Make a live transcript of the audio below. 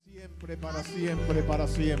para siempre, para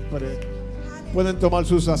siempre. Pueden tomar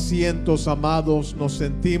sus asientos, amados. Nos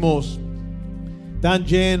sentimos tan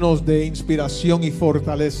llenos de inspiración y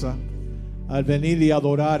fortaleza al venir y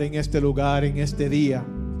adorar en este lugar, en este día.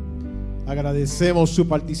 Agradecemos su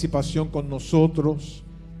participación con nosotros.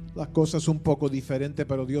 Las cosas un poco diferentes,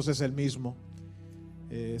 pero Dios es el mismo.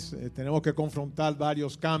 Tenemos que confrontar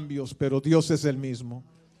varios cambios, pero Dios es el mismo.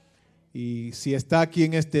 Y si está aquí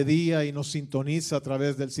en este día y nos sintoniza a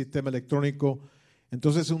través del sistema electrónico,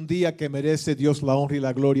 entonces es un día que merece Dios la honra y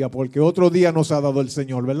la gloria, porque otro día nos ha dado el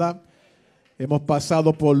Señor, ¿verdad? Hemos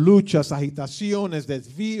pasado por luchas, agitaciones,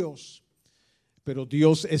 desvíos, pero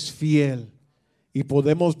Dios es fiel y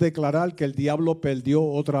podemos declarar que el diablo perdió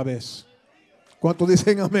otra vez. ¿Cuántos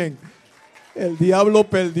dicen amén? El diablo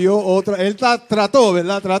perdió otra. Él trató,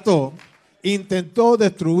 ¿verdad? Trató. Intentó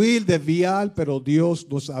destruir, desviar, pero Dios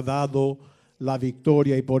nos ha dado la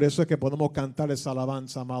victoria. Y por eso es que podemos cantar esa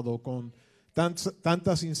alabanza, amado, con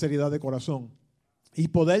tanta sinceridad de corazón. Y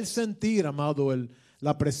poder sentir, amado,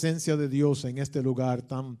 la presencia de Dios en este lugar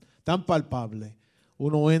tan palpable.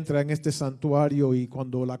 Uno entra en este santuario y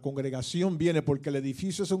cuando la congregación viene, porque el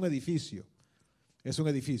edificio es un edificio.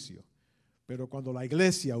 Pero cuando la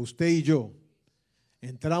iglesia, usted y yo,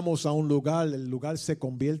 entramos a un lugar, el lugar se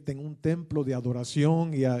convierte en un templo de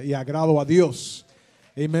adoración y agrado a Dios.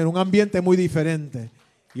 Amén. Un ambiente muy diferente.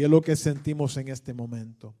 Y es lo que sentimos en este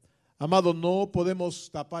momento. Amados, no podemos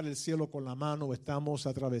tapar el cielo con la mano. Estamos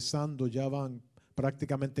atravesando, ya van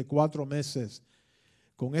prácticamente 4 meses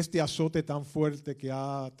con este azote tan fuerte que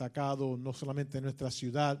ha atacado no solamente nuestra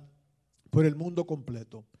ciudad, pero el mundo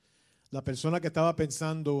completo. La persona que estaba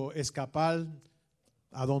pensando escapar,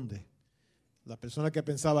 ¿a dónde? La persona que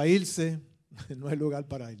pensaba irse, no hay lugar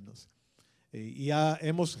para irnos. Y ya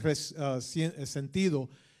hemos sentido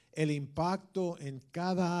el impacto en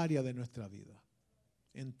cada área de nuestra vida,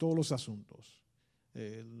 en todos los asuntos.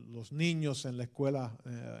 Los niños en la escuela,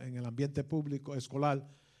 en el ambiente público, escolar,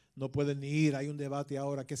 no pueden ni ir. Hay un debate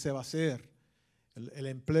ahora, ¿qué se va a hacer? El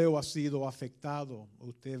empleo ha sido afectado.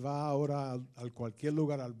 Usted va ahora a cualquier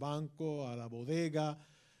lugar, al banco, a la bodega,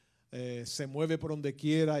 se mueve por donde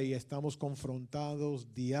quiera y estamos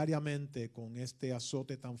confrontados diariamente con este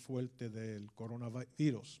azote tan fuerte del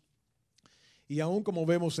coronavirus. Y aún como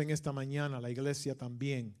vemos en esta mañana, la iglesia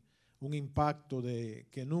también, un impacto de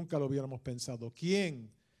que nunca lo hubiéramos pensado.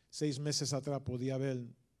 ¿Quién 6 meses atrás podía haber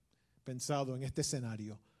pensado en este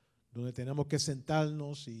escenario donde tenemos que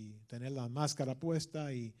sentarnos y tener la máscara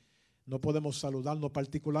puesta y no podemos saludarnos,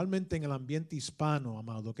 particularmente en el ambiente hispano,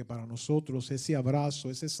 amado, que para nosotros ese abrazo,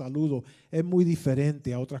 ese saludo es muy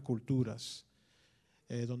diferente a otras culturas,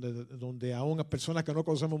 donde aún a personas que no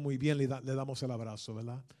conocemos muy bien le damos el abrazo,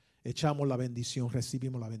 ¿verdad? Echamos la bendición,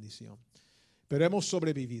 recibimos la bendición. Pero hemos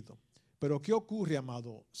sobrevivido. Pero ¿qué ocurre,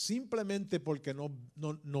 amado? Simplemente porque no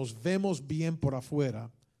nos vemos bien por afuera,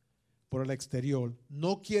 por el exterior,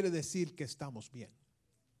 no quiere decir que estamos bien.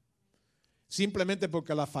 Simplemente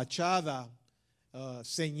porque la fachada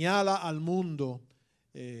señala al mundo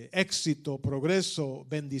éxito, progreso,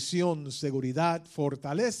 bendición, seguridad,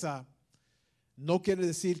 fortaleza, no quiere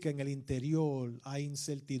decir que en el interior hay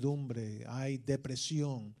incertidumbre, hay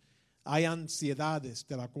depresión, hay ansiedades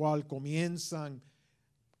de la cual comienzan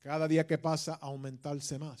cada día que pasa a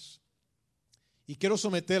aumentarse más. Y quiero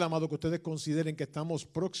someter, amado, que ustedes consideren que estamos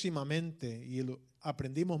próximamente, y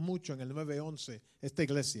aprendimos mucho en el 9-11, esta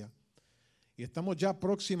iglesia, y estamos ya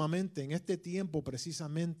próximamente en este tiempo,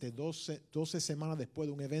 precisamente 12 semanas después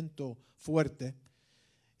de un evento fuerte,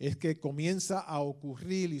 es que comienza a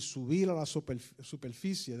ocurrir y subir a la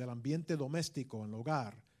superficie del ambiente doméstico en el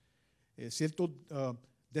hogar, cierto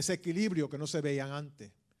desequilibrio que no se veían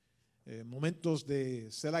antes. Momentos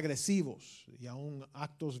de ser agresivos y aún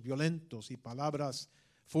actos violentos y palabras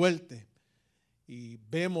fuertes. Y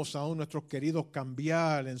vemos aún nuestros queridos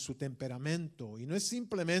cambiar en su temperamento. Y no es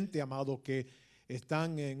simplemente, amado, que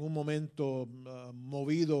están en un momento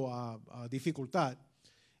movido a dificultad.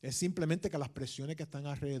 Es simplemente que las presiones que están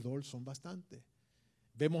alrededor son bastantes.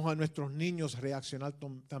 Vemos a nuestros niños reaccionar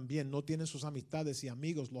también. No tienen sus amistades y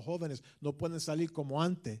amigos. Los jóvenes no pueden salir como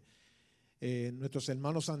antes. Nuestros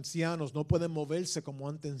hermanos ancianos no pueden moverse como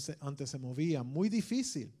antes se movían. Muy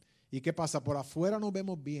difícil. ¿Y qué pasa? Por afuera nos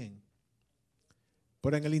vemos bien,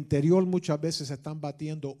 pero en el interior muchas veces se están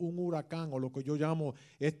batiendo un huracán o lo que yo llamo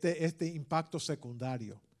este impacto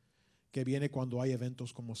secundario que viene cuando hay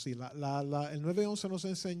eventos como si. El 9-11 nos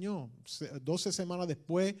enseñó, 12 semanas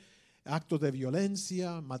después, actos de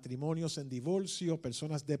violencia, matrimonios en divorcio,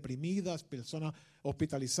 personas deprimidas, personas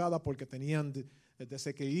hospitalizadas porque tenían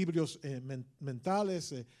desequilibrios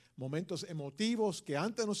mentales, momentos emotivos que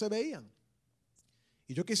antes no se veían.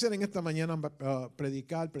 Y yo quisiera en esta mañana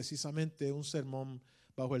predicar precisamente un sermón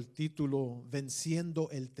bajo el título Venciendo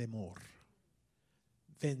el temor.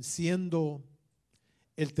 Venciendo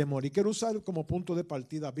el temor. Y quiero usar como punto de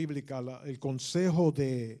partida bíblica el consejo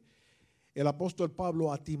de el apóstol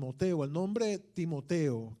Pablo a Timoteo. El nombre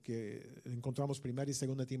Timoteo, que encontramos 1 y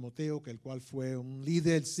 2 Timoteo, que el cual fue un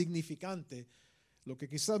líder significante, lo que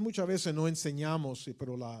quizás muchas veces no enseñamos,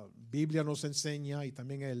 pero la Biblia nos enseña y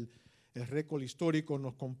también el récord histórico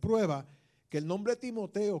nos comprueba que el nombre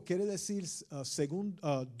Timoteo quiere decir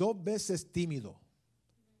dos veces tímido.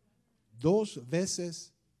 Dos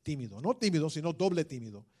veces tímido. No tímido, sino doble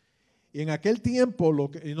tímido. Y en aquel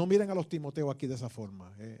tiempo, y no miren a los Timoteos aquí de esa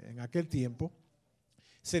forma, en aquel tiempo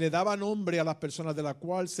se le daba nombre a las personas de la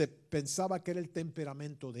cual se pensaba que era el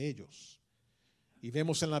temperamento de ellos. Y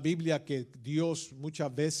vemos en la Biblia que Dios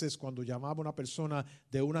muchas veces cuando llamaba a una persona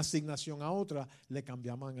de una asignación a otra, le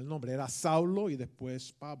cambiaban el nombre. Era Saulo y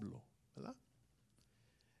después Pablo, ¿verdad?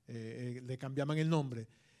 Le cambiaban el nombre.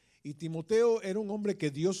 Y Timoteo era un hombre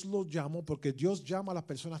que Dios lo llamó porque Dios llama a las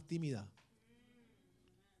personas tímidas.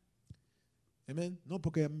 Amén. No,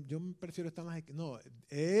 porque yo prefiero estar más. No,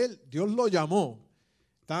 Dios lo llamó.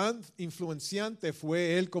 Tan influenciante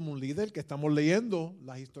fue él como un líder que estamos leyendo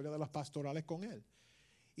las historias de las pastorales con él.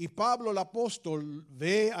 Y Pablo el apóstol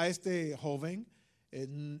ve a este joven,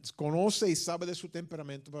 conoce y sabe de su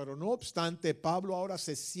temperamento, pero no obstante Pablo ahora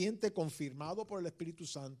se siente confirmado por el Espíritu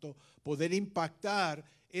Santo poder impactar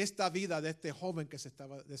esta vida de este joven que se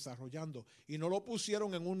estaba desarrollando. Y no lo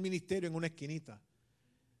pusieron en un ministerio en una esquinita,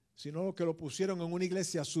 sino que lo pusieron en una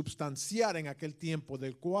iglesia substancial en aquel tiempo,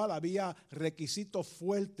 del cual había requisitos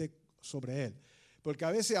fuertes sobre él. Porque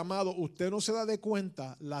a veces, amado, usted no se da de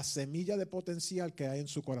cuenta la semilla de potencial que hay en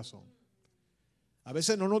su corazón. A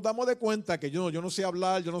veces no nos damos de cuenta que yo no sé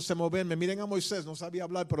hablar, yo no sé moverme. Miren a Moisés, no sabía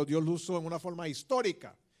hablar, pero Dios lo usó en una forma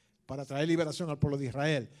histórica para traer liberación al pueblo de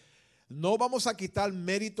Israel. No vamos a quitar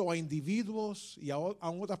mérito a individuos y a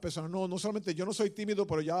otras personas. No solamente yo no soy tímido,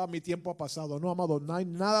 pero ya mi tiempo ha pasado. No, amado, no hay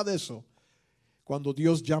nada de eso. Cuando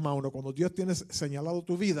Dios llama a uno, cuando Dios tiene señalado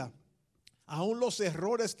tu vida, aún los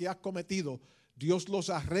errores que has cometido, Dios los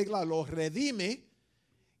arregla, los redime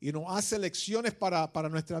y nos hace lecciones para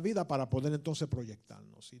nuestra vida para poder entonces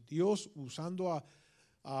proyectarnos. Y Dios, usando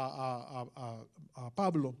a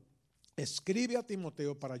Pablo, escribe a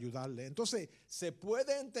Timoteo para ayudarle. Entonces, se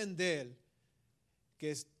puede entender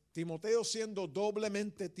que Timoteo, siendo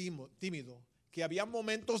doblemente tímido, que había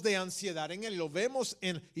momentos de ansiedad en él. Lo vemos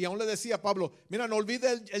y aún le decía a Pablo, mira, no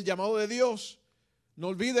olvides el llamado de Dios, no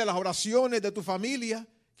olvides las oraciones de tu familia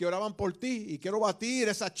que oraban por ti, y quiero batir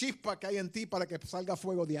esa chispa que hay en ti para que salga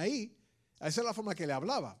fuego de ahí. Esa es la forma que le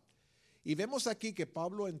hablaba. Y vemos aquí que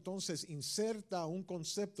Pablo entonces inserta un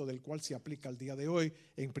concepto del cual se aplica al día de hoy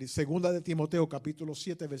en 2 de Timoteo capítulo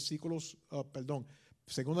 7 versículos, 2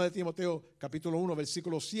 de Timoteo capítulo 1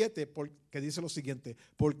 versículo 7, que dice lo siguiente: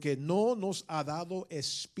 porque no nos ha dado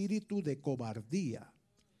espíritu de cobardía.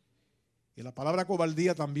 Y la palabra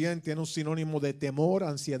cobardía también tiene un sinónimo de temor,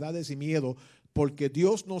 ansiedades y miedo, porque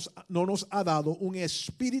Dios no nos ha dado un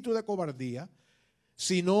espíritu de cobardía,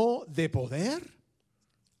 sino de poder,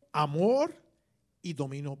 amor y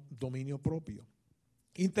dominio propio.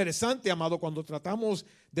 Interesante, amado, cuando tratamos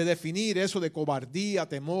de definir eso de cobardía,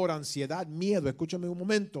 temor, ansiedad, miedo, escúchame un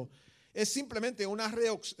momento, es simplemente una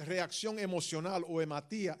reacción emocional o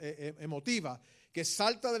emotiva que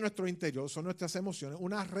salta de nuestro interior, son nuestras emociones,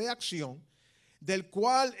 una reacción del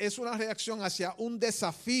cual es una reacción hacia un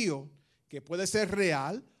desafío que puede ser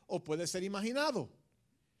real o puede ser imaginado,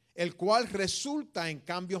 el cual resulta en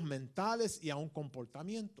cambios mentales y aún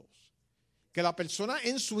comportamientos. Que la persona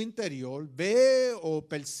en su interior ve o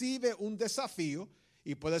percibe un desafío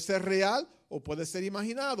y puede ser real o puede ser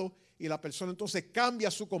imaginado, y la persona entonces cambia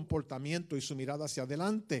su comportamiento y su mirada hacia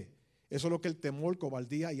adelante. Eso es lo que el temor,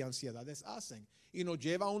 cobardía y ansiedades hacen, y nos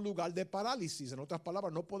lleva a un lugar de parálisis. En otras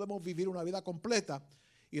palabras, no podemos vivir una vida completa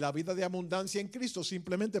y la vida de abundancia en Cristo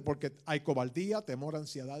simplemente porque hay cobardía, temor,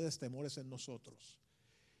 ansiedades, temores en nosotros.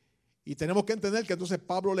 Y tenemos que entender que entonces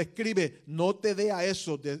Pablo le escribe, no te dé a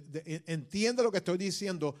eso, entiende lo que estoy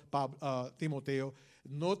diciendo, Timoteo,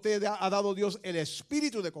 no te ha dado Dios el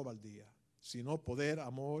espíritu de cobardía, sino poder,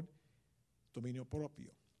 amor, dominio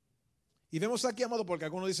propio. Y vemos aquí, amado, porque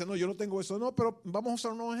algunos dicen, no, yo no tengo eso. No, pero vamos a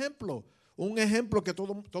usar unos ejemplos. Un ejemplo que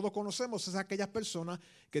todos conocemos es aquellas personas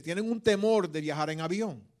que tienen un temor de viajar en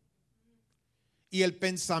avión. Y el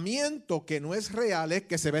pensamiento que no es real es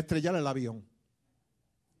que se va a estrellar el avión.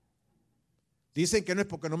 Dicen que no es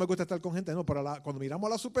porque no me gusta estar con gente, no, pero cuando miramos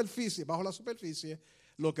a la superficie, bajo la superficie,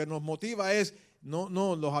 lo que nos motiva es, no,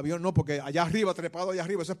 los aviones no, porque allá arriba, trepado allá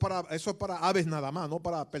arriba, eso es para aves nada más, no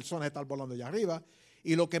para personas estar volando allá arriba.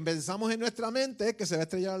 Y lo que pensamos en nuestra mente es que se va a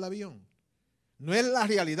estrellar el avión. No es la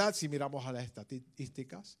realidad si miramos a las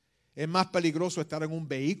estadísticas. Es más peligroso estar en un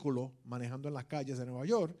vehículo manejando en las calles de Nueva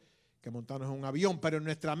York que montarnos en un avión, pero en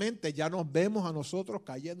nuestra mente ya nos vemos a nosotros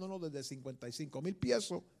cayéndonos desde 55,000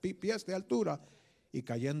 pies de altura y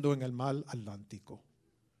cayendo en el mar Atlántico.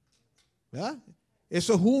 ¿Verdad?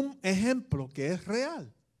 Eso es un ejemplo que es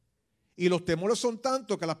real. Y los temores son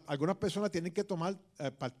tantos que algunas personas tienen que tomar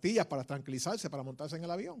pastillas para tranquilizarse, para montarse en el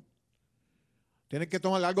avión. Tienen que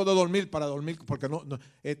tomar algo de dormir para dormir, porque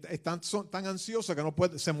son tan ansiosos que no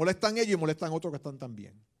pueden, se molestan ellos y molestan a otros que están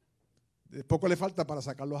también. Poco le falta para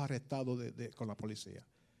sacarlos arrestados con la policía.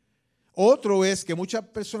 Otro es que muchas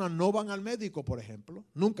personas no van al médico, por ejemplo,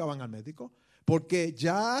 nunca van al médico, porque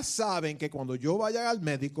ya saben que cuando yo vaya al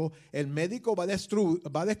médico, el médico va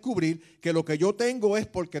a descubrir que lo que yo tengo es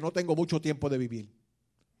porque no tengo mucho tiempo de vivir.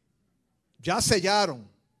 Ya sellaron.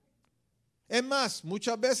 Es más,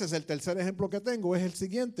 muchas veces el tercer ejemplo que tengo es el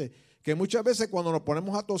siguiente, que muchas veces cuando nos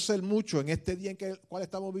ponemos a toser mucho en este día en el cual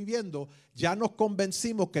estamos viviendo, ya nos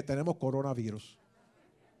convencimos que tenemos coronavirus.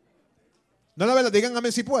 No es la verdad,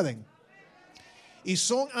 díganme si pueden. Y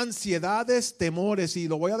son ansiedades, temores, y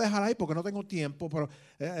lo voy a dejar ahí porque no tengo tiempo, pero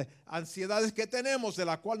ansiedades que tenemos de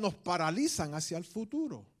las cuales nos paralizan hacia el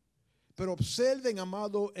futuro. Pero observen,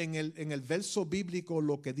 amado, en el verso bíblico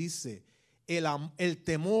lo que dice. El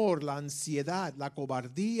temor, la ansiedad, la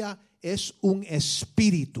cobardía es un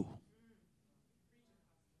espíritu.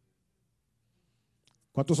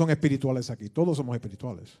 ¿Cuántos son espirituales aquí? Todos somos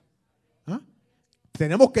espirituales. ¿Ah?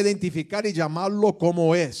 Tenemos que identificar y llamarlo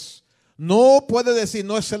como es. No puede decir,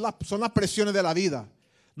 no, son las presiones de la vida.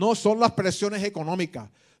 No, son las presiones económicas.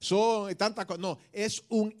 Son tantas cosas. No, es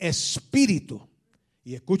un espíritu.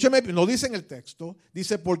 Y escúcheme, no dice en el texto,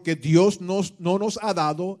 dice porque Dios no nos ha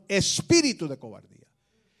dado espíritu de cobardía.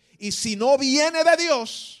 Y si no viene de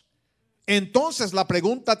Dios, entonces la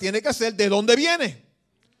pregunta tiene que ser, ¿de dónde viene?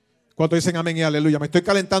 ¿Cuántos dicen amén y aleluya? Me estoy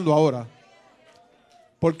calentando ahora.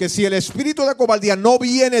 Porque si el espíritu de cobardía no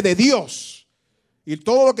viene de Dios, y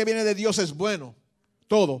todo lo que viene de Dios es bueno,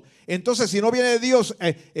 todo. Entonces, si no viene de Dios,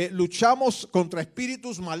 luchamos contra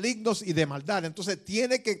espíritus malignos y de maldad. Entonces,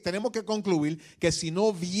 tenemos que concluir que si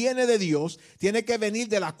no viene de Dios, tiene que venir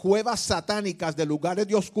de las cuevas satánicas, de lugares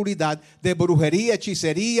de oscuridad, de brujería,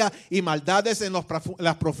 hechicería y maldades en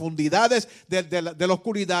las profundidades de la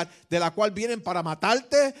oscuridad, de la cual vienen para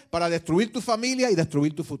matarte, para destruir tu familia y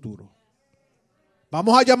destruir tu futuro.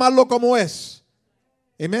 Vamos a llamarlo como es.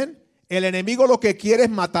 Amén. El enemigo lo que quiere es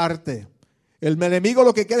matarte. El enemigo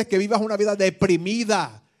lo que quiere es que vivas una vida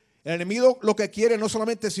deprimida. El enemigo lo que quiere no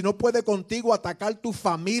solamente, si no puede contigo, atacar tu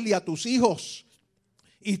familia, tus hijos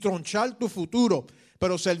y tronchar tu futuro.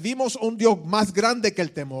 Pero servimos a un Dios más grande que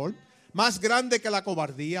el temor, más grande que la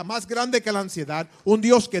cobardía, más grande que la ansiedad. Un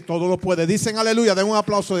Dios que todo lo puede. Dicen aleluya, den un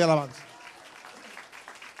aplauso de alabanza.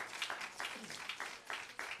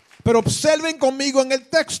 Pero observen conmigo en el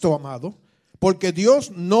texto, amado. Porque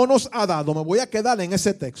Dios no nos ha dado, me voy a quedar en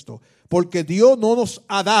ese texto, porque Dios no nos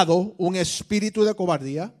ha dado un espíritu de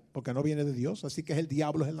cobardía, porque no viene de Dios, así que es el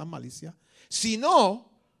diablo, es la malicia,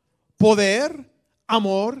 sino poder,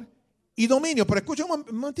 amor y dominio. Pero escuchen un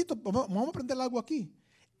momentito, vamos a aprender algo aquí.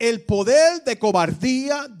 El poder de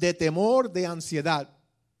cobardía, de temor, de ansiedad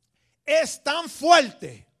es tan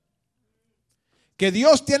fuerte que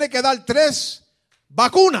Dios tiene que dar 3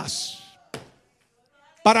 vacunas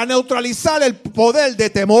para neutralizar el poder de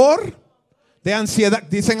temor, de ansiedad.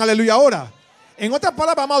 Dicen aleluya ahora. En otras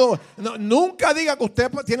palabras, amado, nunca diga que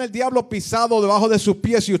usted tiene el diablo pisado debajo de sus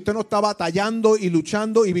pies y usted no está batallando y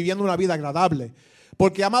luchando y viviendo una vida agradable.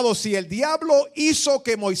 Porque, amado, si el diablo hizo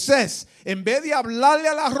que Moisés, en vez de hablarle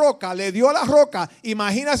a la roca, le dio a la roca,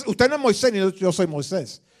 imagínese, usted no es Moisés ni yo soy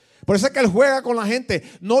Moisés. Por eso es que él juega con la gente.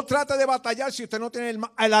 No trate de batallar si usted no tiene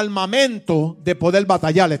el armamento de poder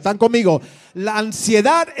batallar. ¿Están conmigo? La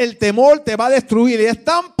ansiedad, el temor te va a destruir. Y es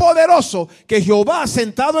tan poderoso que Jehová,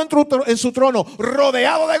 sentado en su trono,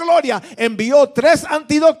 rodeado de gloria, envió 3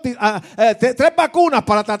 vacunas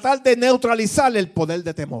para tratar de neutralizar el poder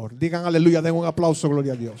de temor. Digan aleluya, den un aplauso,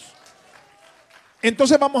 gloria a Dios.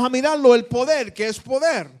 Entonces vamos a mirarlo, el poder, ¿qué es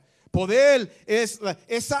poder? Poder es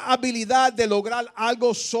esa habilidad de lograr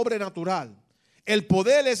algo sobrenatural. El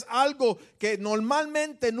poder es algo que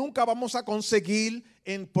normalmente nunca vamos a conseguir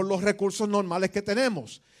por los recursos normales que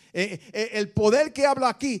tenemos. El poder que habla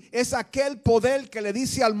aquí es aquel poder que le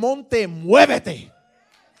dice al monte, muévete.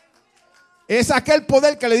 Es aquel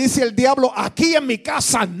poder que le dice el diablo, aquí en mi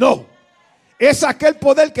casa no. Es aquel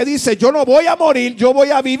poder que dice, yo no voy a morir, yo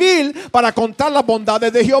voy a vivir para contar las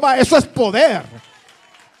bondades de Jehová. Eso es poder.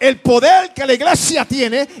 El poder que la iglesia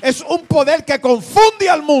tiene es un poder que confunde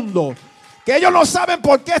al mundo. Que ellos no saben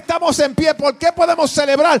por qué estamos en pie, por qué podemos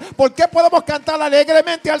celebrar, por qué podemos cantar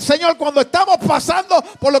alegremente al Señor cuando estamos pasando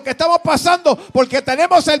por lo que estamos pasando, porque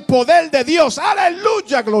tenemos el poder de Dios.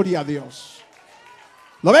 Aleluya, gloria a Dios.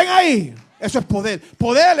 ¿Lo ven ahí? Eso es poder.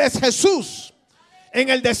 Poder es Jesús en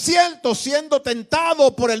el desierto siendo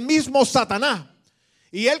tentado por el mismo Satanás.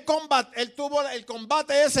 Y él tuvo el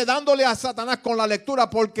combate ese dándole a Satanás con la lectura,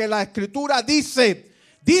 porque la escritura dice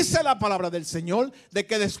la palabra del Señor, de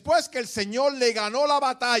que después que el Señor le ganó la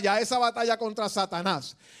batalla, esa batalla contra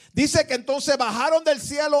Satanás, dice que entonces bajaron del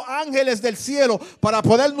cielo ángeles del cielo para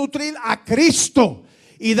poder nutrir a Cristo.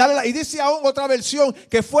 Y dice aún otra versión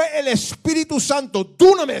que fue el Espíritu Santo,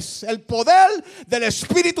 dunamis, el poder del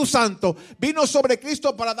Espíritu Santo vino sobre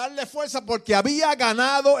Cristo para darle fuerza, porque había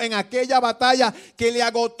ganado en aquella batalla que le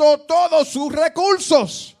agotó todos sus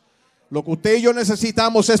recursos. Lo que usted y yo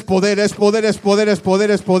necesitamos es poder, es poder, es poder, es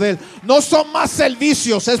poder, es poder. No son más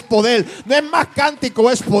servicios, es poder. No es más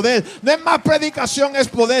cántico, es poder. No es más predicación, es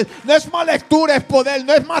poder. No es más lectura, es poder.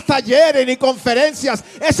 No es más talleres ni conferencias.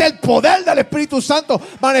 Es el poder del Espíritu Santo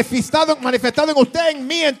manifestado en usted, en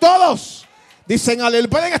mí, en todos. Dicen, aleluya.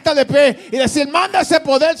 Pueden estar de pie y decir, manda ese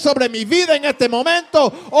poder sobre mi vida en este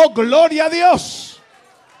momento. Oh, gloria a Dios.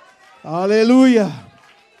 Aleluya.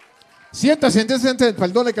 Siéntase.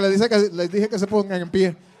 Perdone que les dije que se pongan en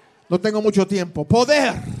pie. No tengo mucho tiempo.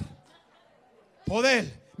 Poder.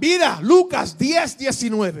 Mira, Lucas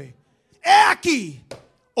 10:19. He aquí,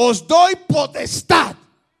 os doy potestad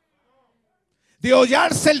de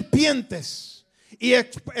hollar serpientes y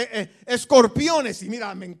escorpiones. Y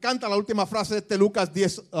mira, me encanta la última frase de este Lucas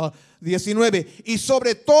 10:19. Y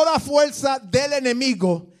sobre toda fuerza del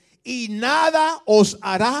enemigo, y nada os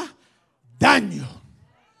hará daño.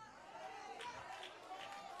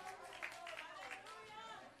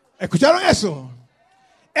 ¿Escucharon eso?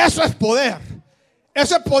 Eso es poder.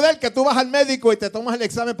 Eso es poder, que tú vas al médico y te tomas el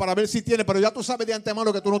examen para ver si tienes, pero ya tú sabes de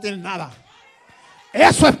antemano que tú no tienes nada.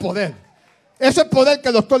 Eso es poder. Eso es poder, que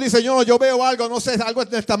el doctor dice, yo veo algo, no sé, algo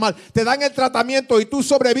está mal. Te dan el tratamiento y tú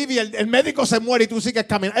sobrevives y el médico se muere y tú sigues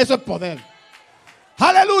caminando. Eso es poder.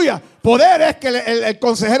 Aleluya. Poder es que el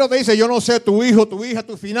consejero te dice, yo no sé, tu hijo, tu hija,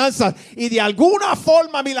 tus finanzas, y de alguna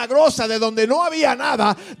forma milagrosa, de donde no había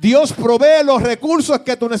nada, Dios provee los recursos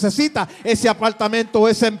que tú necesitas. Ese apartamento,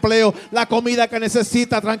 ese empleo, la comida que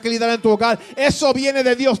necesitas, tranquilidad en tu hogar. Eso viene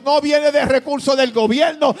de Dios, no viene de recursos del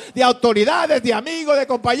gobierno, de autoridades, de amigos, de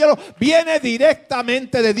compañeros. Viene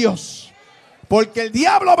directamente de Dios. Porque el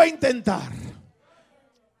diablo va a intentar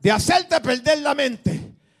de hacerte perder la mente.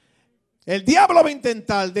 El diablo va a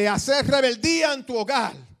intentar de hacer rebeldía en tu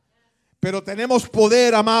hogar. Pero tenemos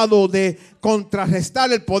poder, amado, de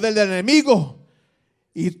contrarrestar el poder del enemigo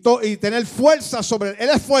y tener fuerza sobre él. Él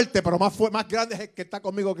es fuerte, pero más grande es el que está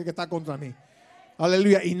conmigo que el que está contra mí.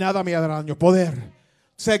 Aleluya. Y nada me hará daño. Poder.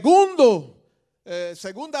 Segunda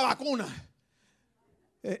vacuna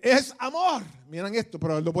es amor. Miren esto,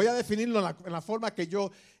 pero lo voy a definirlo en la forma que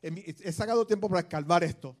yo he sacado tiempo para escarbar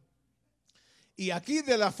esto. Y aquí,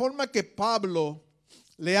 de la forma que Pablo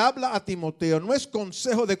le habla a Timoteo, no es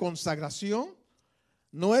consejo de consagración,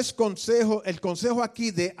 no es consejo, el consejo aquí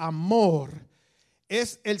de amor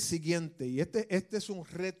es el siguiente. Y este es un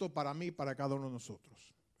reto para mí y para cada uno de nosotros.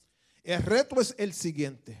 El reto es el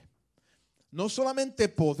siguiente. No solamente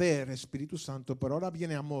poder, Espíritu Santo, pero ahora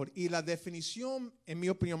viene amor. Y la definición, en mi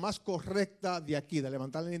opinión, más correcta de aquí, de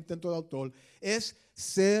levantar el intento de autor, es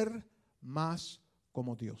ser más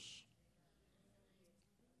como Dios.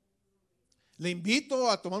 Le invito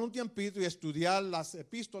a tomar un tiempito y estudiar las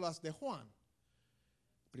epístolas de Juan.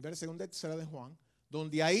 Primera, segunda y tercera de Juan.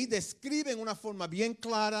 Donde ahí describen una forma bien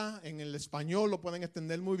clara, en el español lo pueden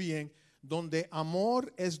entender muy bien, donde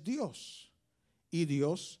amor es Dios y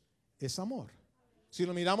Dios es amor. Si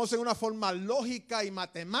lo miramos en una forma lógica y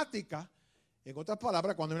matemática, en otras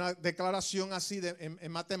palabras, cuando hay una declaración así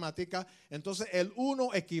en matemática, entonces el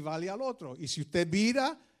uno equivale al otro. Y si usted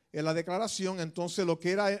mira en la declaración, entonces lo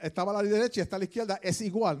que estaba a la derecha y está a la izquierda es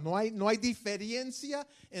igual. No hay diferencia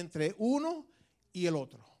entre uno y el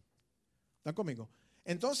otro. ¿Están conmigo?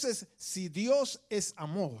 Entonces, si Dios es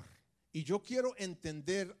amor y yo quiero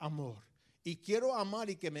entender amor y quiero amar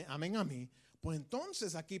y que me amen a mí, pues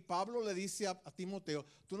entonces aquí Pablo le dice a Timoteo,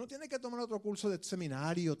 tú no tienes que tomar otro curso de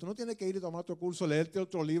seminario, tú no tienes que ir y tomar otro curso, leerte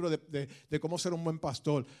otro libro de cómo ser un buen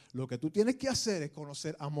pastor. Lo que tú tienes que hacer es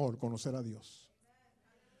conocer amor, conocer a Dios.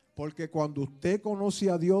 Porque cuando usted conoce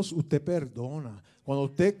a Dios, usted perdona. Cuando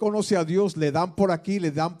usted conoce a Dios, le dan por aquí,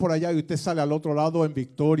 le dan por allá y usted sale al otro lado en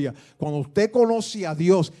victoria. Cuando usted conoce a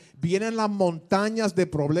Dios, vienen las montañas de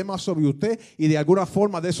problemas sobre usted y de alguna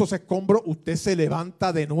forma de esos escombros usted se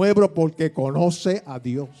levanta de nuevo porque conoce a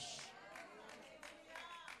Dios.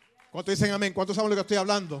 ¿Cuántos dicen amén? ¿Cuántos saben lo que estoy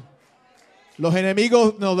hablando? Los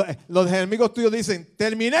enemigos tuyos dicen,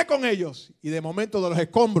 terminé con ellos. Y de momento de los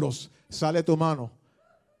escombros sale tu mano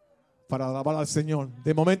para alabar al Señor.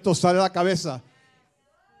 De momento sale la cabeza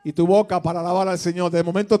y tu boca para alabar al Señor. De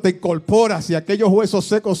momento te incorporas y aquellos huesos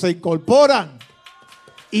secos se incorporan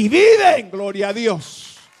y viven. Gloria a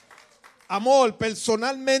Dios. Amor,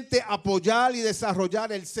 personalmente apoyar y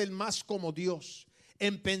desarrollar el ser más como Dios.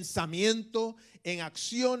 En pensamiento, en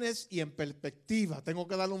acciones y en perspectiva. Tengo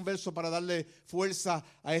que darle un verso para darle fuerza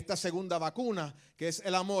a esta segunda vacuna, que es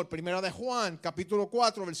el amor. Primera de Juan, capítulo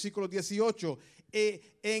 4, versículo 18.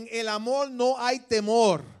 En el amor no hay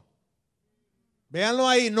temor. Véanlo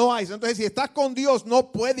ahí, no hay. Entonces, si estás con Dios,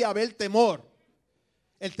 no puede haber temor.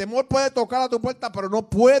 El temor puede tocar a tu puerta, pero no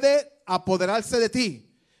puede apoderarse de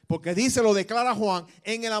ti. Porque dice, lo declara Juan,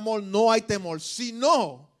 en el amor no hay temor,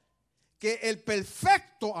 sino que el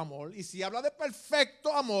perfecto amor, y si habla de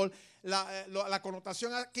perfecto amor, la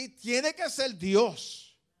connotación aquí tiene que ser Dios.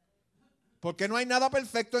 Porque no hay nada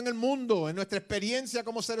perfecto en el mundo, en nuestra experiencia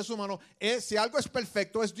como seres humanos. Si algo es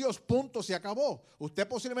perfecto, es Dios, punto, se acabó. Usted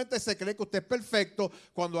posiblemente se cree que usted es perfecto.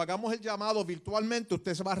 Cuando hagamos el llamado virtualmente,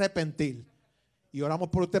 usted se va a arrepentir. Y oramos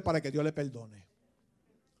por usted para que Dios le perdone.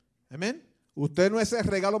 Amén. Usted no es el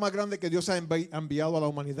regalo más grande que Dios ha enviado a la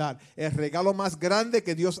humanidad. El regalo más grande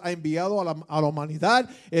que Dios ha enviado a la humanidad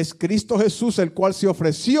es Cristo Jesús, el cual se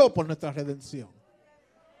ofreció por nuestra redención.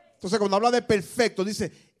 Entonces, cuando habla de perfecto,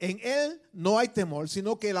 dice, en Él no hay temor,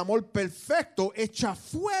 sino que el amor perfecto echa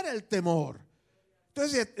fuera el temor.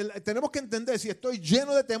 Entonces, tenemos que entender, si estoy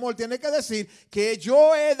lleno de temor, tiene que decir que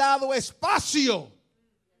yo he dado espacio.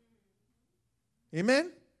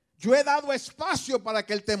 Amén. Yo he dado espacio para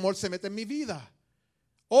que el temor se meta en mi vida.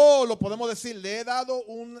 O lo podemos decir, le he dado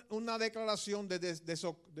una declaración de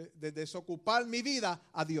desocupar mi vida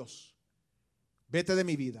a Dios. Vete de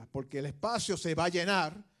mi vida, porque el espacio se va a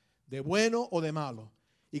llenar de bueno o de malo.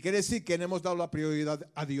 Y quiere decir que no hemos dado la prioridad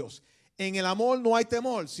a Dios. En el amor no hay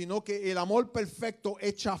temor, sino que el amor perfecto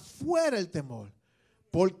echa fuera el temor.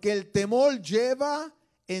 Porque el temor lleva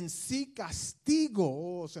en sí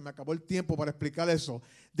castigo. Oh, se me acabó el tiempo para explicar eso.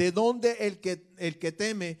 De donde el que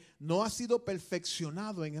teme no ha sido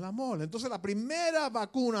perfeccionado en el amor. Entonces la primera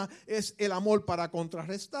vacuna es el amor para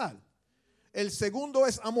contrarrestar. El segundo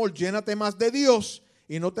es amor, llénate más de Dios.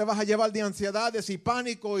 Y no te vas a llevar de ansiedades y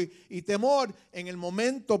pánico y temor en el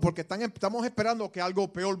momento, porque estamos esperando que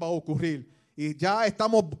algo peor va a ocurrir. Y ya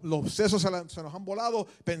los sesos se nos han volado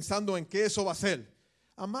pensando en qué eso va a ser.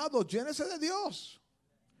 Amados, llénese de Dios.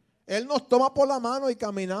 Él nos toma por la mano y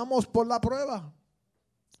caminamos por la prueba.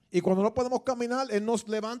 Y cuando no podemos caminar, Él nos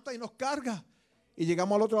levanta y nos carga. Y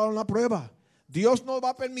llegamos al otro lado en la prueba. Dios no va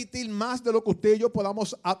a permitir más de lo que usted y yo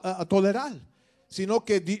podamos tolerar. Sino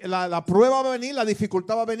que la prueba va a venir, la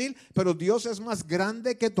dificultad va a venir, pero Dios es más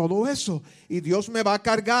grande que todo eso. Y Dios me va a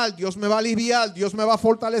cargar, Dios me va a aliviar, Dios me va a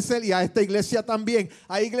fortalecer, y a esta iglesia también.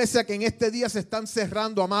 Hay iglesias que en este día se están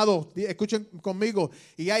cerrando, amados. Escuchen conmigo.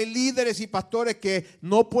 Y hay líderes y pastores que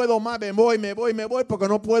no puedo más, me voy porque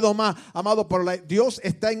no puedo más. Amado, pero Dios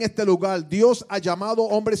está en este lugar. Dios ha llamado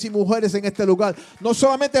hombres y mujeres en este lugar. No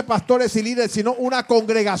solamente pastores y líderes, sino una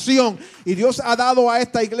congregación. Y Dios ha dado a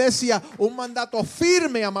esta iglesia un mandato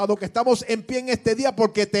firme, amado, que estamos en pie en este día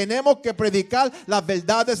porque tenemos que predicar las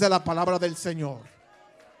verdades de la palabra del Señor.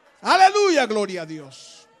 Aleluya, gloria a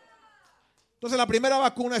Dios. Entonces la primera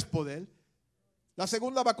vacuna es poder, la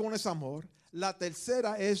segunda vacuna es amor, la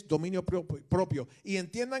tercera es dominio propio. Y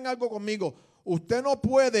entiendan algo conmigo, usted no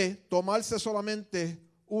puede tomarse solamente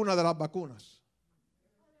una de las vacunas.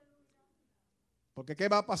 Porque ¿qué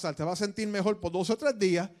va a pasar? Te va a sentir mejor por 2 o 3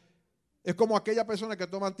 días. Es como aquella persona que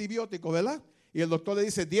toma antibióticos, ¿verdad? Y el doctor le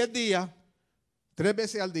dice 10 días, 3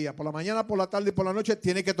 veces al día, por la mañana, por la tarde y por la noche,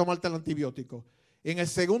 tiene que tomarte el antibiótico. En el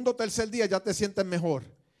segundo o tercer día ya te sientes mejor.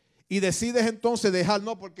 Y decides entonces dejar,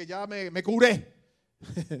 no, porque ya me curé.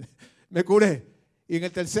 Me curé. Y en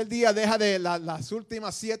el tercer día deja de las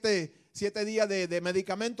últimas 7 días de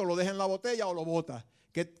medicamento, lo deja en la botella o lo bota.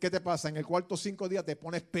 ¿Qué te pasa? En el cuarto 5 días te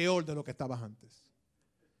pones peor de lo que estabas antes.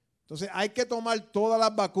 Entonces hay que tomar todas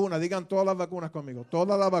las vacunas, digan todas las vacunas conmigo,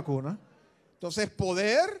 todas las vacunas. Entonces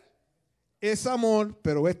poder es amor,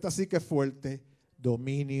 pero esta sí que es fuerte,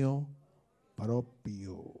 dominio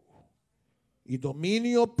propio. Y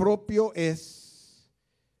dominio propio es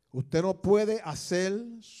Usted no puede hacer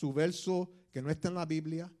su verso que no está en la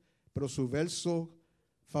Biblia, pero su verso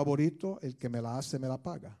favorito, el que me la hace, me la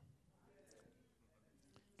paga.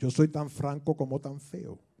 Yo soy tan franco como tan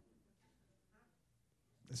feo.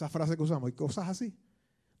 Esa frase que usamos, hay cosas así.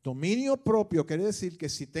 Dominio propio quiere decir que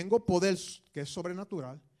si tengo poder que es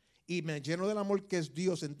sobrenatural y me lleno del amor que es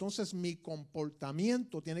Dios, entonces mi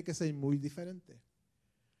comportamiento tiene que ser muy diferente.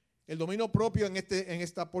 El dominio propio en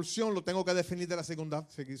esta porción lo tengo que definir de la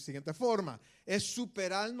siguiente forma. Es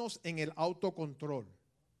superarnos en el autocontrol.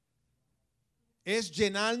 Es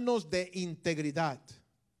llenarnos de integridad.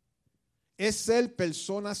 Es ser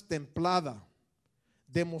personas templadas.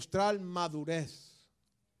 Demostrar madurez.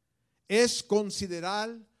 Es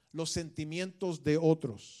considerar los sentimientos de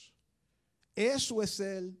otros. Eso es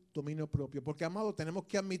el dominio propio. Porque, amado, tenemos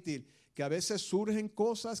que admitir que a veces surgen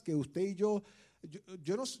cosas que usted y yo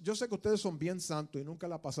sé que ustedes son bien santos y nunca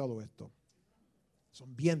le ha pasado esto.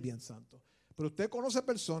 Son bien santos. Pero usted conoce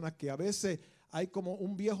personas que a veces hay como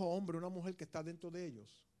un viejo hombre, una mujer que está dentro de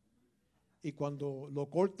ellos. Y cuando lo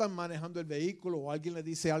cortan manejando el vehículo o alguien le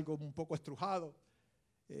dice algo un poco estrujado,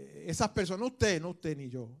 esas personas, no usted ni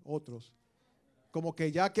yo, otros, como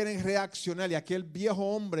que ya quieren reaccionar. Y aquel viejo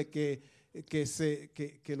hombre que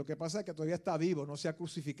lo que pasa es que todavía está vivo, no se ha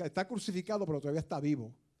crucificado. Está crucificado, pero todavía está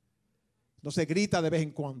vivo. No se grita de vez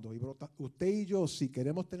en cuando. Y brota. Usted y yo, si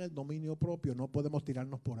queremos tener dominio propio, no podemos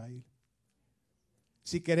tirarnos por ahí.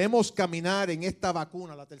 Si queremos caminar en esta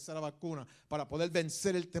vacuna, la tercera vacuna, para poder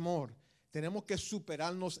vencer el temor, tenemos que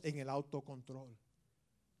superarnos en el autocontrol.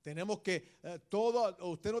 Tenemos que,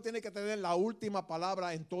 usted no tiene que tener la última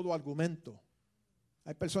palabra en todo argumento.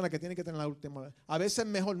 Hay personas que tienen que tener la última. A veces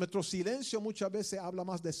mejor, nuestro silencio muchas veces habla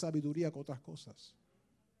más de sabiduría que otras cosas.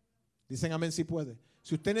 Dicen amén si puede.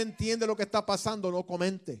 Si usted no entiende lo que está pasando, no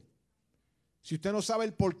comente. Si usted no sabe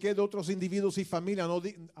el porqué de otros individuos y familias,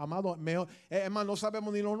 amado, mejor, es más, no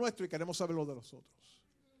sabemos ni lo nuestro y queremos saber lo de los otros.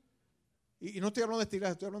 Y no estoy hablando de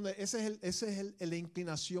estirar, estoy hablando de, esa es la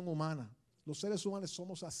inclinación humana. Los seres humanos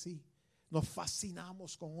somos así. Nos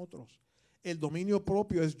fascinamos con otros. El dominio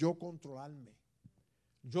propio es yo controlarme.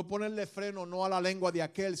 Yo ponerle freno no a la lengua de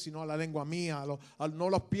aquel, sino a la lengua mía. No a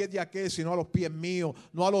los pies de aquel, sino a los pies míos.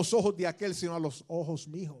 No a los ojos de aquel, sino a los ojos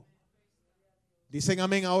míos. Dicen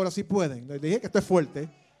amén ahora si pueden. Les dije que esto es fuerte.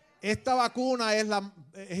 Esta vacuna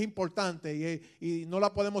es importante y no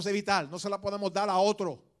la podemos evitar. No se la podemos dar a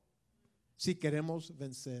otro si queremos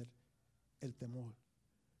vencer el temor.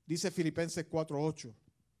 Dice Filipenses 4:8.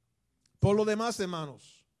 Por lo demás,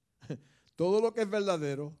 hermanos, todo lo que es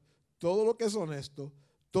verdadero, todo lo que es honesto,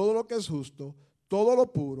 todo lo que es justo, todo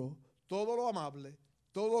lo puro, todo lo amable,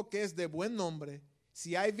 todo lo que es de buen nombre,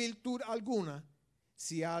 si hay virtud alguna,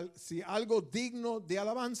 si algo digno de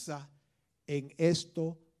alabanza, en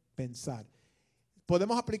esto pensar.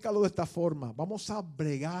 Podemos aplicarlo de esta forma. Vamos a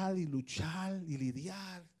bregar y luchar y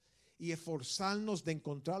lidiar y esforzarnos de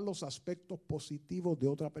encontrar los aspectos positivos de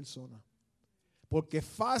otra persona. Porque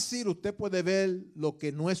fácil usted puede ver lo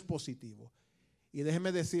que no es positivo. Y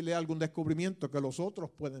déjeme decirle algún descubrimiento, que los otros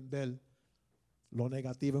pueden ver lo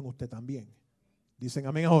negativo en usted también. Dicen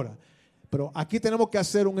amén ahora. Pero aquí tenemos que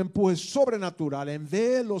hacer un empuje sobrenatural en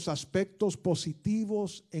ver los aspectos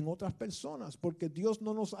positivos en otras personas. Porque Dios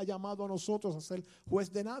no nos ha llamado a nosotros a ser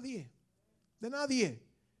juez de nadie. De nadie.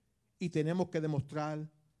 Y tenemos que demostrar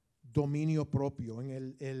dominio propio.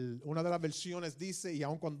 Una de las versiones dice, y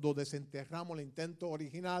aun cuando desenterramos el intento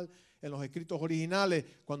original, en los escritos originales,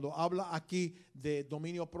 cuando habla aquí de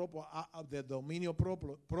dominio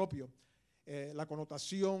propio, la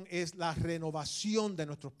connotación es la renovación de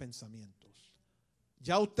nuestros pensamientos.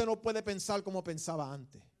 Ya usted no puede pensar como pensaba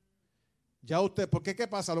antes. Ya usted, porque ¿qué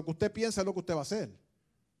pasa? Lo que usted piensa es lo que usted va a hacer.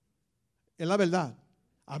 Es la verdad.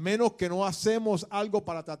 A menos que no hacemos algo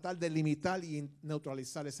para tratar de limitar y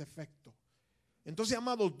neutralizar ese efecto. Entonces,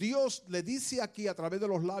 amados, Dios le dice aquí a través de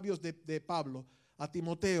los labios de Pablo a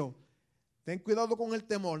Timoteo: ten cuidado con el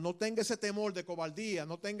temor, no tenga ese temor de cobardía,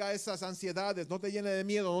 no tenga esas ansiedades, no te llenes de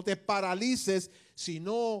miedo, no te paralices si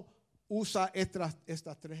no usa estas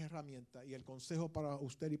tres herramientas. Y el consejo para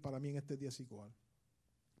usted y para mí en este día es igual: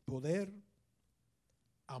 poder,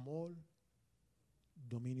 amor,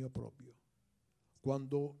 dominio propio.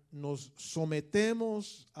 Cuando nos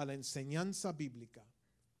sometemos a la enseñanza bíblica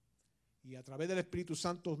y a través del Espíritu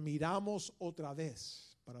Santo miramos otra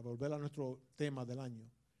vez, para volver a nuestro tema del año,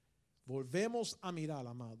 volvemos a mirar,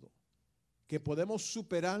 amado, que podemos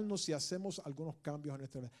superarnos si hacemos algunos cambios en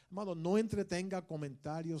nuestra vida. Amado, no entretenga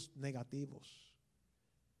comentarios negativos.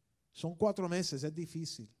 Son 4 meses, es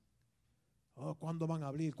difícil. ¿Cuándo van a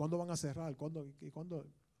abrir? ¿Cuándo van a cerrar? ¿Cuándo?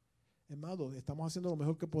 Amado, estamos haciendo lo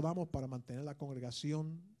mejor que podamos para mantener la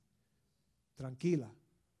congregación tranquila,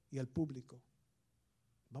 y el público.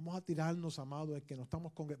 Vamos a tirarnos, amados, el que nos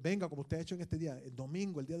estamos congregando. Venga, como usted ha hecho en este día, el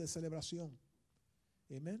domingo, el día de celebración.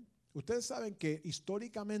 Amén. Ustedes saben que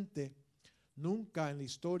históricamente, nunca en la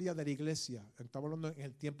historia de la iglesia, estamos hablando en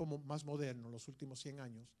el tiempo más moderno, los últimos 100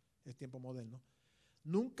 años, el tiempo moderno,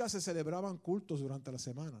 nunca se celebraban cultos durante la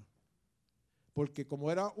semana. Porque como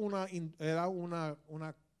era una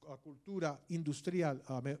cultura industrial,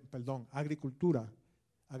 agricultura,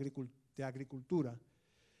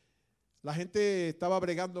 la gente estaba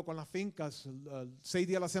bregando con las fincas 6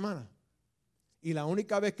 días a la semana. Y la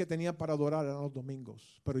única vez que tenían para adorar eran los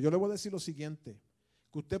domingos. Pero yo le voy a decir lo siguiente,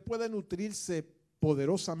 que usted puede nutrirse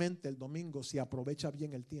poderosamente el domingo si aprovecha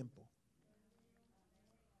bien el tiempo.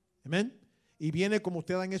 Amén. Y viene como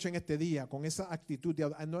ustedes han hecho en este día, con esa actitud.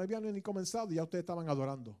 No habían ni comenzado y ya ustedes estaban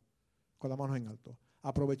adorando con las manos en alto.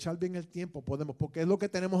 Aprovechar bien el tiempo podemos, porque es lo que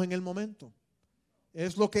tenemos en el momento.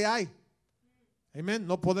 Es lo que hay. Amén.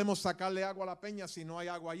 No podemos sacarle agua a la peña si no hay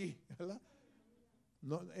agua allí, ¿verdad?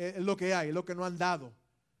 No, es lo que hay, es lo que nos han dado.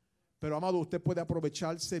 Pero amado, usted puede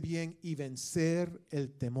aprovecharse bien y vencer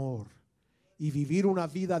el temor y vivir una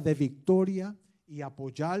vida de victoria y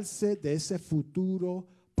apoyarse de ese futuro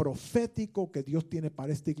profético que Dios tiene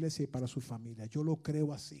para esta iglesia y para su familia. Yo lo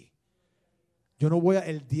creo así.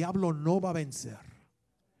 El diablo no va a vencer.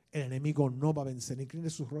 El enemigo no va a vencer. Incline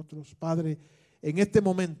sus rostros. Padre, en este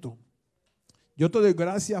momento, yo te doy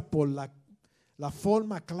gracias por la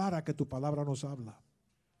forma clara que tu palabra nos habla.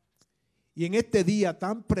 Y en este día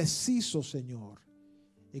tan preciso, Señor,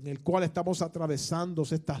 en el cual estamos atravesando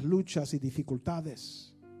estas luchas y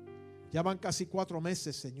dificultades. Ya van casi 4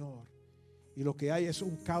 meses, Señor. Y lo que hay es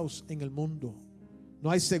un caos en el mundo. No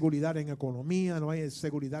hay seguridad en economía, no hay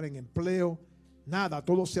seguridad en empleo. Nada,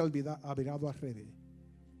 todo se ha virado al revés.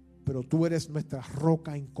 Pero tú eres nuestra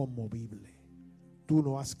roca inconmovible. Tú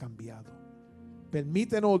no has cambiado.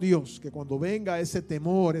 Permítenos, Dios, que cuando venga ese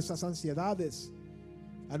temor, esas ansiedades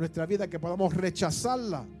a nuestra vida, que podamos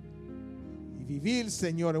rechazarla y vivir,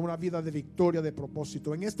 Señor, en una vida de victoria, de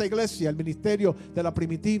propósito. En esta iglesia, el ministerio de la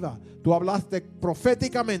primitiva, tú hablaste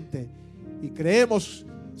proféticamente y creemos,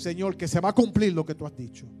 Señor, que se va a cumplir lo que tú has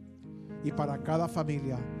dicho. Y para cada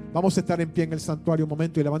familia, vamos a estar en pie en el santuario un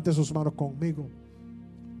momento y levante sus manos conmigo.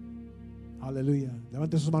 Aleluya.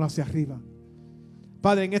 Levante sus manos hacia arriba.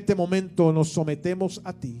 Padre, en este momento nos sometemos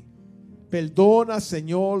a ti. Perdona,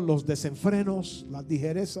 Señor, los desenfrenos, las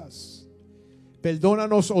ligerezas.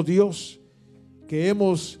 Perdónanos, oh Dios, que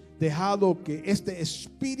hemos dejado que este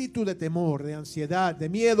espíritu de temor, de ansiedad, de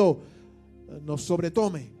miedo nos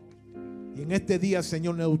sobretome. Y en este día,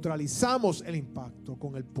 Señor, neutralizamos el impacto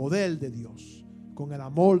con el poder de Dios, con el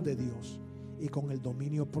amor de Dios y con el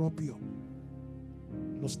dominio propio.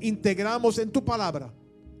 Nos integramos en tu palabra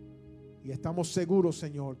y estamos seguros,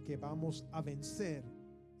 Señor, que vamos a vencer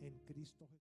en Cristo.